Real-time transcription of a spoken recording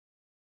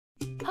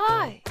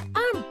Hi,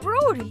 I'm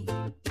Brody.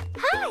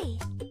 Hi,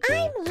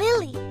 I'm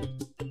Lily.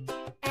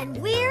 And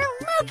we're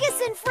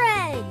Lucas and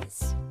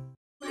Friends.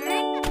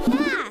 Learn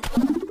math.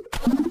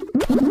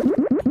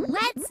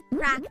 Let's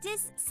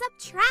practice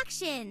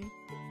subtraction.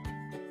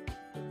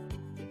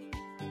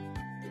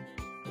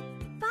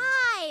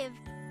 5.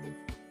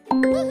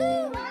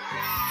 Woohoo!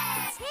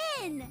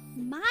 10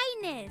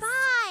 minus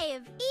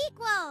 5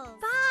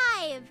 equals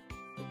 5.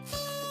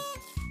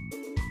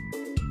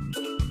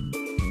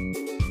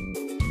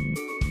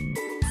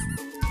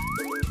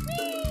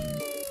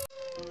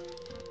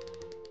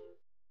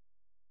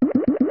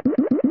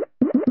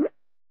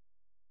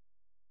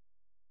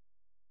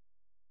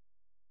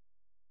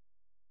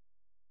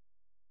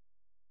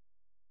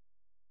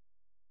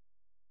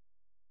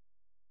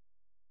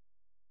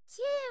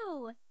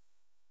 Two.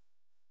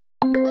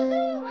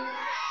 Woohoo!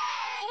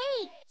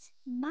 8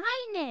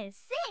 minus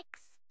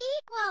 6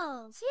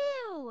 equals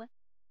 2.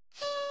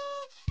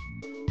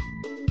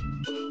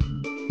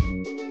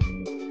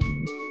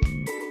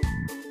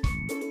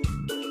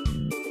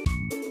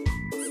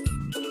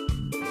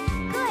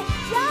 Good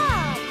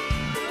job!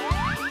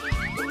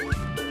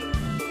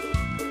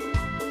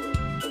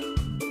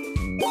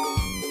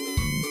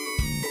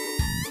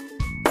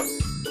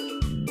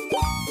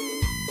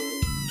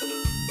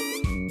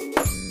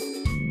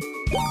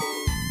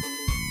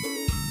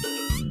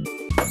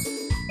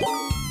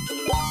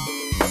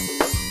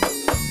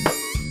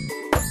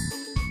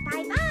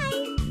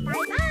 Bye-bye!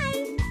 Bye-bye!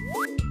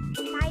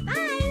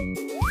 Bye-bye!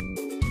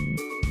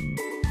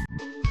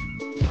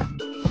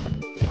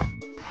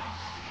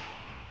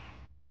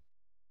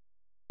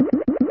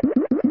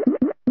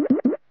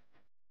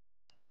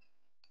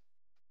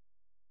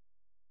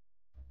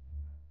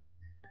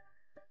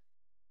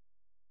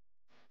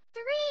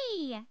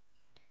 3.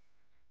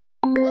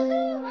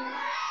 Woohoo!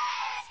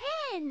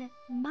 10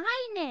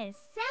 minus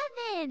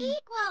 7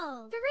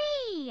 equals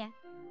 3.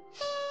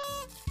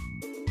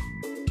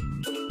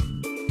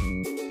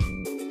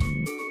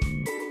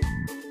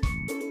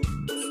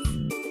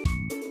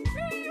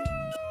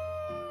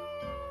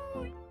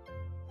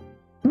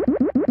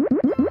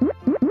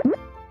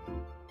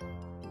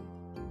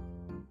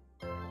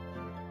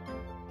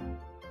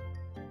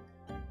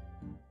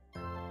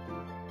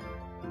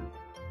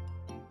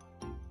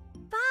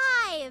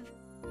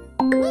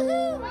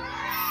 Woohoo!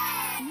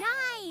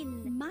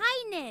 9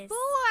 minus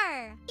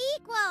 4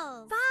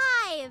 equals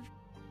 5.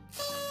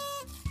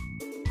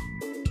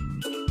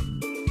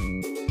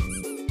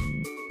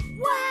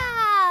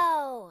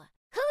 Wow!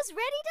 Who's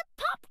ready to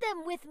pop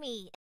them with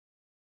me?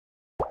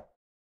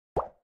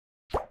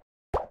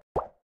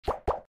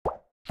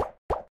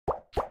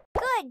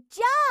 Good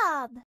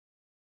job!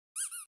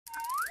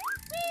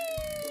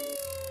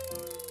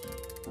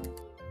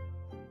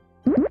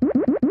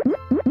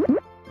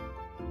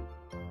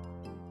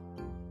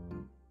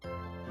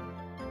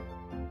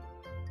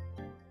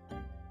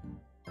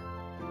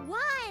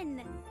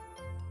 One.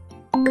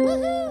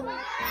 Woohoo!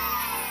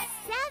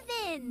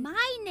 7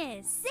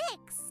 minus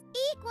 6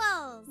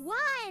 equals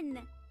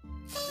 1.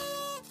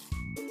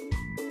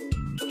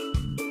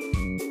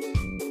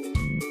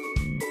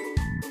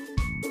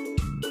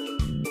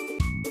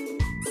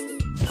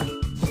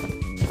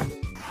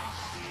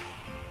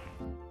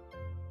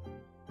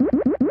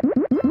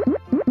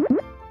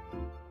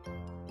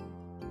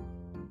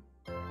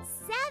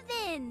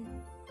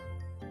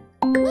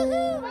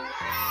 Woohoo!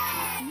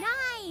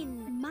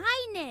 9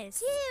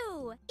 minus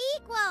 2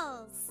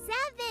 equals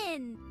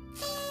 7.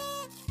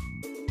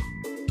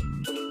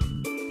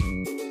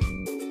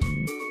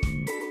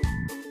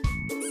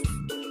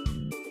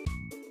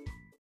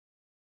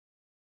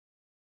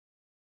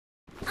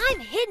 I'm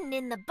hidden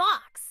in the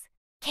box.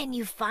 Can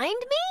you find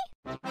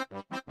me?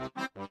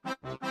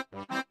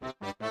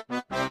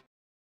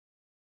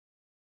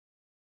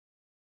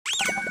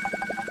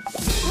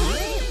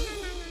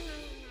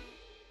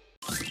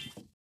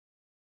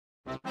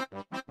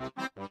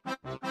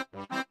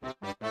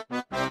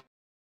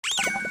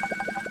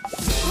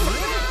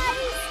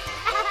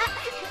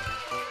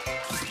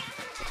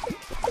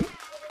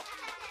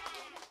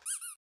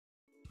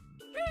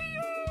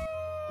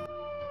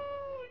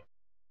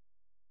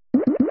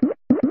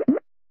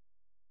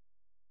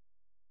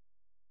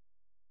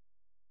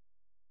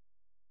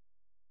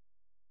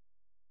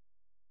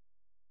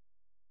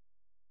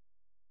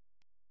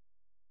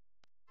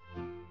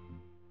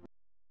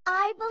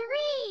 I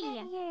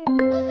believe.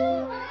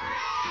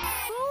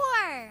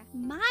 4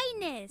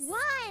 minus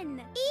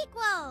 1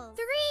 equals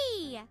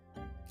 3.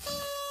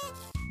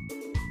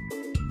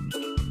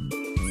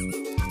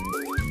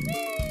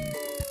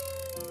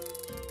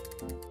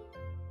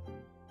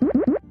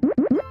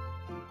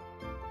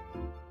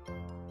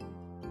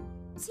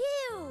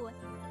 Two.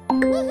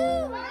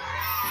 Woohoo!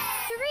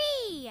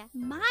 3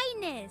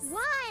 minus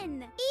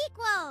 1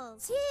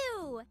 equals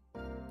 2.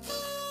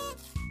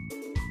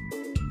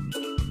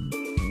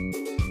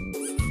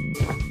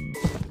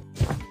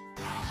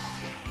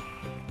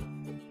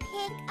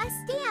 Pick a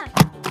stamp.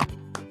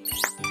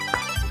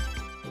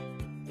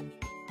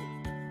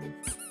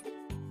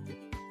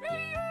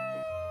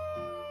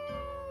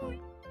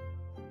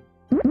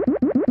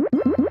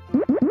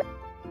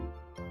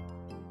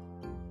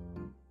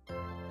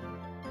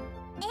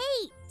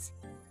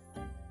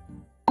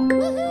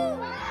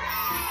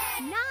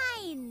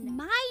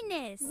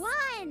 minus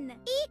 1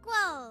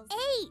 equals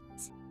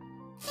 8.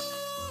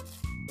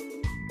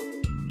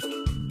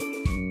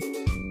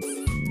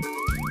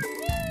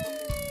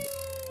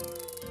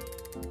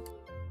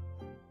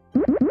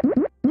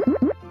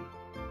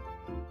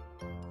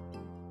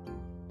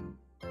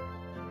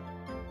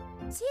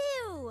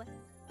 Two.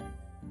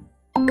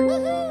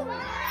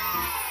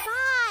 Woohoo!